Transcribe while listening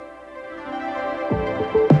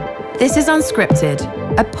This is Unscripted,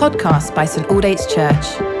 a podcast by St Aldate's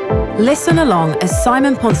Church. Listen along as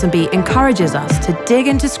Simon Ponsonby encourages us to dig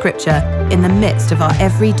into Scripture in the midst of our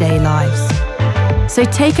everyday lives. So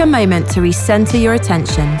take a moment to recenter your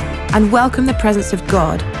attention and welcome the presence of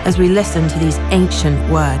God as we listen to these ancient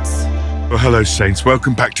words. Well, hello, saints.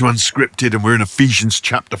 Welcome back to Unscripted, and we're in Ephesians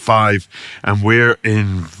chapter 5, and we're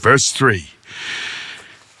in verse 3.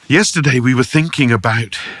 Yesterday, we were thinking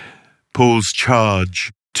about Paul's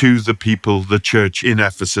charge to the people, the church in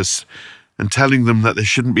Ephesus, and telling them that there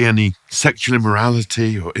shouldn't be any sexual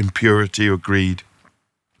immorality or impurity or greed.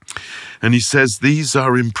 And he says, these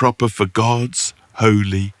are improper for God's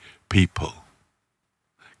holy people.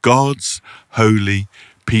 God's holy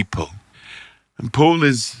people. And Paul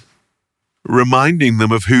is reminding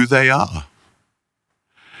them of who they are.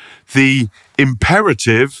 The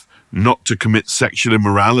imperative not to commit sexual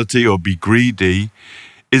immorality or be greedy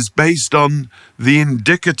is based on the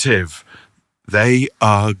indicative. They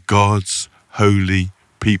are God's holy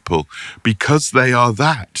people. Because they are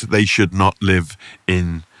that, they should not live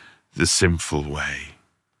in the sinful way.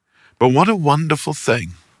 But what a wonderful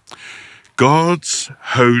thing. God's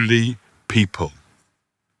holy people.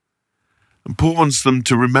 And Paul wants them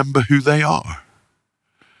to remember who they are,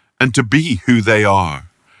 and to be who they are,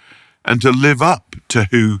 and to live up to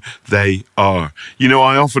who they are. You know,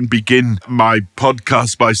 I often begin my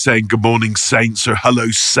podcast by saying good morning, saints, or hello,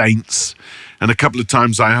 saints. And a couple of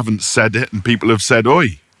times I haven't said it, and people have said,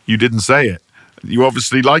 oi, you didn't say it. You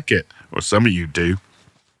obviously like it, or some of you do.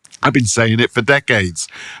 I've been saying it for decades,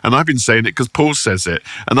 and I've been saying it because Paul says it,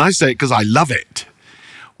 and I say it because I love it.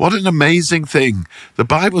 What an amazing thing. The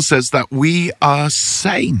Bible says that we are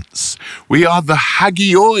saints. We are the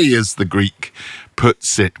hagioi, as the Greek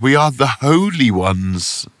puts it. We are the holy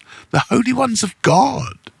ones of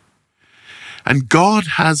God. And God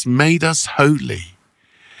has made us holy.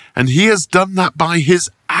 And he has done that by his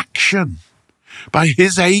action, by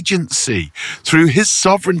his agency, through his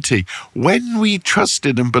sovereignty. When we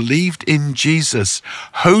trusted and believed in Jesus,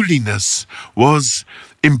 holiness was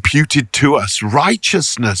imputed to us.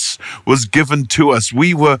 Righteousness was given to us.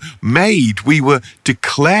 We were made, we were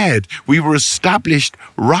declared, we were established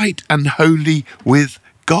right and holy with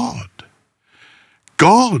God.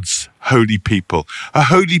 God's holy people, a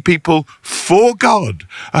holy people for God,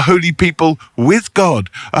 a holy people with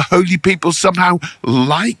God, a holy people somehow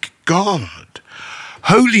like God.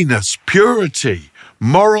 Holiness, purity,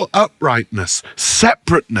 moral uprightness,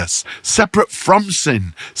 separateness, separate from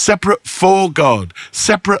sin, separate for God,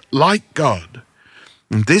 separate like God.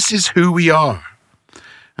 And this is who we are.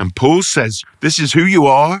 And Paul says, this is who you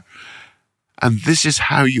are, and this is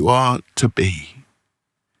how you are to be.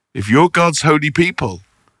 If you're God's holy people,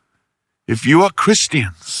 if you are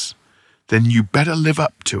Christians, then you better live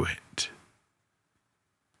up to it.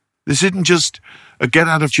 This isn't just a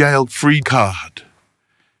get-out-of-jail-free card.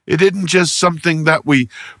 It isn't just something that we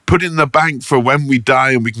put in the bank for when we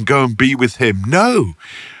die and we can go and be with him. No,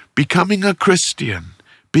 becoming a Christian,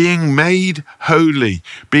 being made holy,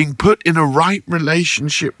 being put in a right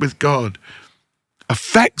relationship with God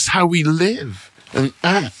affects how we live and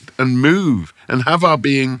act and move and have our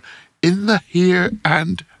being in the here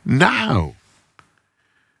and now.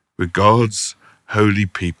 We're God's holy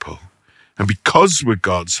people. And because we're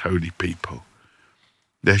God's holy people,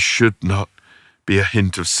 there should not be a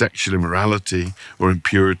hint of sexual immorality or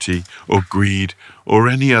impurity or greed or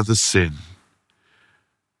any other sin.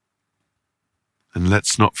 And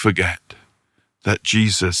let's not forget that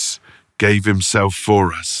Jesus gave himself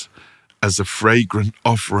for us as a fragrant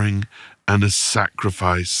offering and a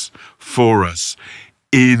sacrifice for us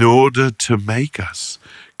in order to make us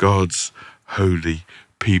God's holy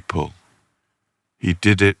people. He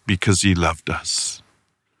did it because he loved us.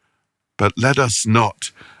 But let us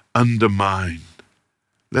not undermine.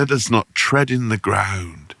 Let us not tread in the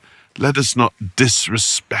ground. Let us not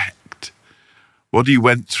disrespect what he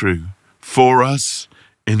went through for us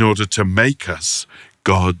in order to make us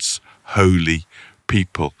God's holy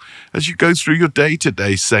people. As you go through your day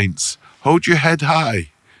today, saints, hold your head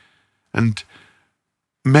high and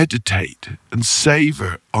meditate and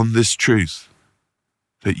savor on this truth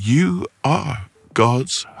that you are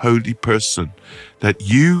God's holy person, that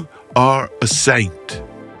you are a saint,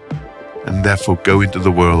 and therefore go into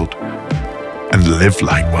the world and live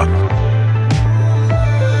like one.